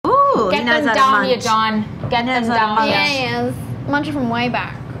Get them down here, John. Get them down here. Yeah, he is. Muncher from way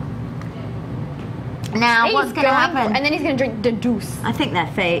back. Now, what's going to happen? And then he's going to drink the juice. I think they're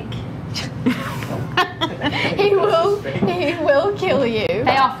fake. He will kill you.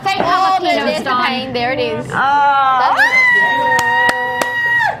 They are fake jalapenos, there's the Don. pain. There it is. Oh.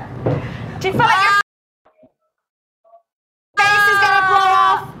 Do you feel like your face is going to blow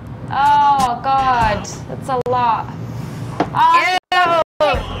off? Oh, God. That's a lot. Oh,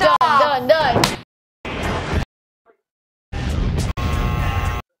 Done.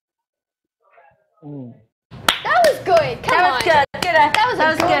 That was good. Come on. That was good. That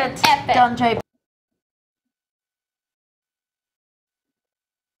was good effort. Andre.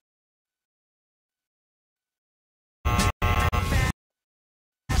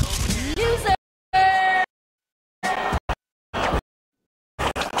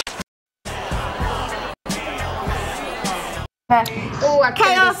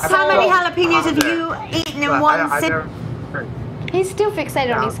 Chaos, how many jalapenos have you eaten in one sip? He's still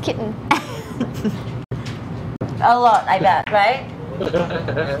fixated on his kitten. A lot, I bet, right?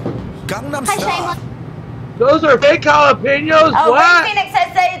 Hi, Shane. Those are fake jalapenos? Oh, what? Phoenix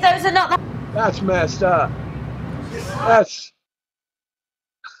says those are not. That's messed up. That's...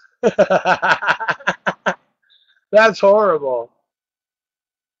 That's horrible.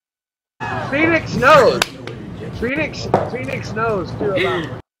 Phoenix knows. Phoenix knows too about it.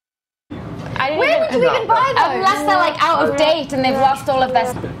 Where would you even buy those? Unless they're like out of date and they've lost all of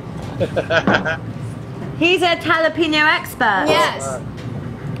their... He's a jalapeno expert. Yes.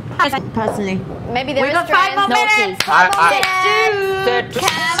 Personally. Maybe they're We've got 5 more minutes.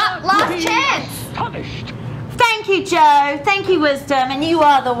 Last chance. Punished. Thank you, Joe. Thank you, Wisdom, and you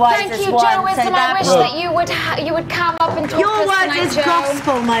are the wisest Thank you, one. Joe Wisdom. I wish that you would come up and talk Your to us word tonight, is Joe.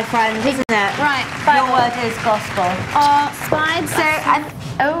 gospel, my friend, isn't it? Right. Your word is gospel. Spides.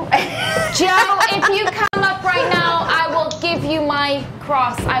 Joe, if you come up right now, I will give you my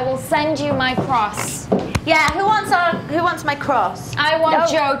cross. I will send you my cross. Yeah, who wants my cross? I want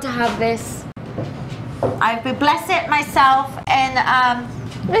Joe to have this. I will bless it myself and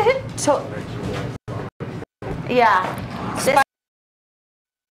yeah. This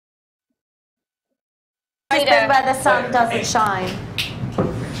is where the sun doesn't shine.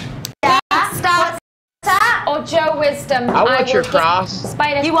 Yeah. What's that? Or Joe Wisdom. I want your will cross.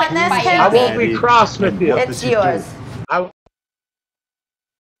 Spider, You want this, bite Tim? I won't be cross with you. It's yours.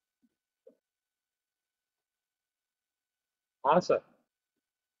 Awesome.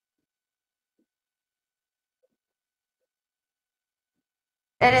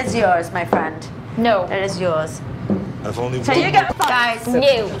 It is yours, my friend. No. It is yours. I've only So you get guys.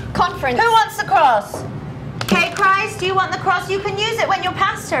 New. Conference. Who wants the cross? Kay Christ, do you want the cross? You can use it when you're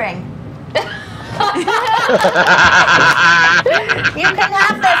pastoring. You can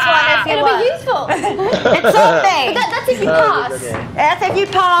have this one if you It'll want. be useful. It's on me. That's if you pass. That's if you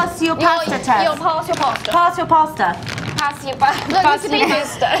pass your pastor test. You'll pass your pasta. Pass your pasta. Pass you Look, pass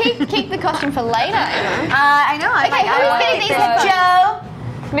Mr. you Peters, keep the costume for later, Emma. I know. I Okay, who's like getting these it. headphones? Joe.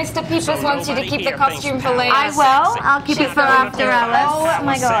 Mr. Peters wants you to keep the costume for later. I will. I'll keep it for after hours. Oh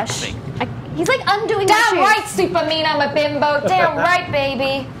my gosh. He's like undoing the Damn shoes. right, super mean, I'm a bimbo. Damn right,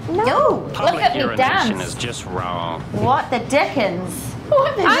 baby. No. Look at me urination dance. is just wrong. What the dickens?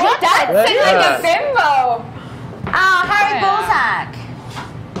 What the I'm dancing like a bimbo. Harry Balzac.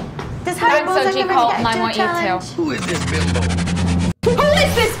 Does Harry Thanks, Balzac OG ever Colt, get and I to a want you challenge? to. Who is this bimbo? Who is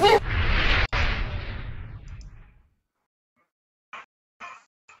this bimbo?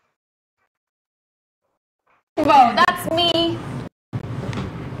 That's me.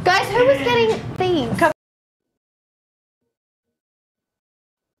 Guys, who was getting these?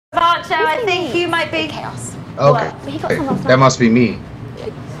 Barcho, I think you might be. Chaos. Okay. He got some last That must be me.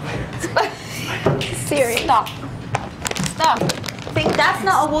 Serious. Stop. I think that's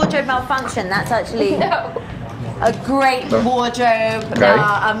not a wardrobe malfunction. That's actually No. a great wardrobe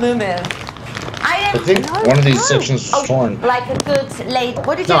moo-moo. I think one of these sections was torn. Like a good lady.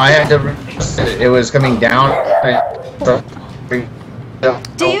 What did you No, do? I had to. It was coming down.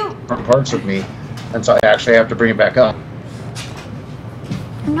 Do you- From parts of me, and so I actually have to bring it back up.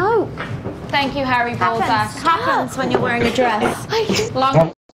 No. Thank you, Harry Balzac. Happens when you're wearing a dress.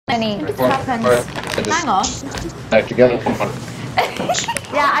 Long any. Happens. Hang on. Back together.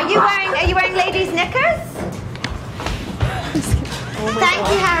 Yeah, are you wearing ladies' knickers? Thank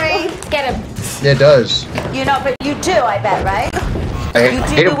you, Harry. Get him. It does. You know, but you do, I bet, right? I You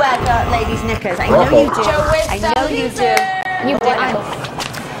hate do it. wear the ladies' knickers. I know you do. Joe I Wisdom. know you do. You did.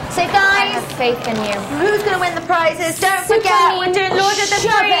 So I guys, have faith in you. who's going to win the prizes? Don't forget, we're doing Lord of the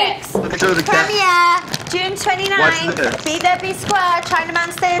Shove it. Freaks premiere June Watch 29th. this. Be there, be square.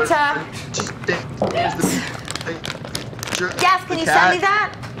 Chinaman's Theatre. Yes, can you send me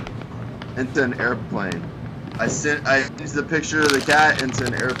that? Into an airplane. I used the picture of the cat into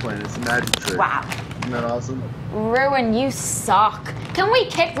an airplane. It's a magic trick. Wow. Isn't that awesome? Ruin, you suck. Can we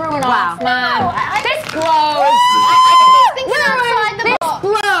kick Ruin Wow. off, man? No, This blows. I think he's outside the This box.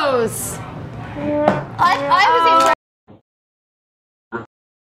 blows. I was in.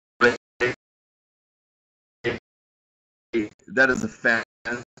 That is a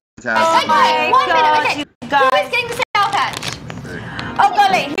fantastic. Okay, 1 minute. Okay, you who is guys. getting the sour patch? Oh,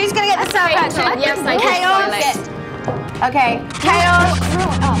 golly. Who's going to get the sour patch? Yes, I did. Chaos. Okay. Chaos.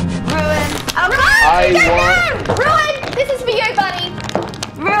 Ruin. Oh, I go, want- go. Ruin, this is for you, buddy.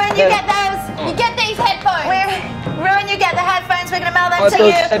 Ruin, you get those. You get these headphones. Ruin, you get the headphones. We're going to mail them Want to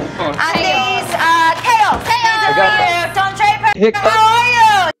those you. headphones. And these, Chaos. These are I for got you. Don Draper, Hiccup. how are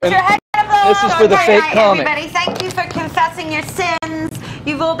you? Is your head gonna blow This is off? for the Very fake nice, comic. Everybody, thank you for confessing your sins.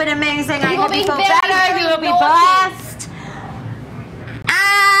 You've all been amazing. I You've hope all you been feel very, better. very You will be naughty. blessed.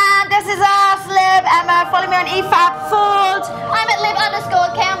 And this is us, Liv, Emma. Follow me on EFAP Ford. I'm at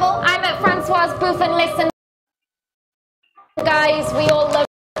Liv_Campbell. I'm at Francoise Booth and listen. Guys, we all love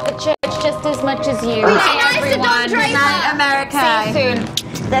the church just as much as you. Be Bye, nice to Don everyone. Draper. Good night, America. See you soon.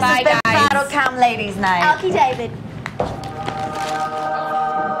 This Bye, has been guys. Battle Cam Ladies Night. Alki David.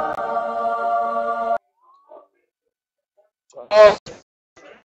 Oh,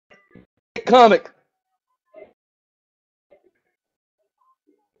 comic.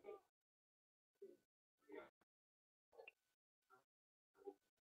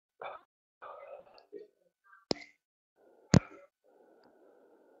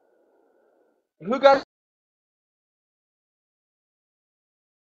 Who got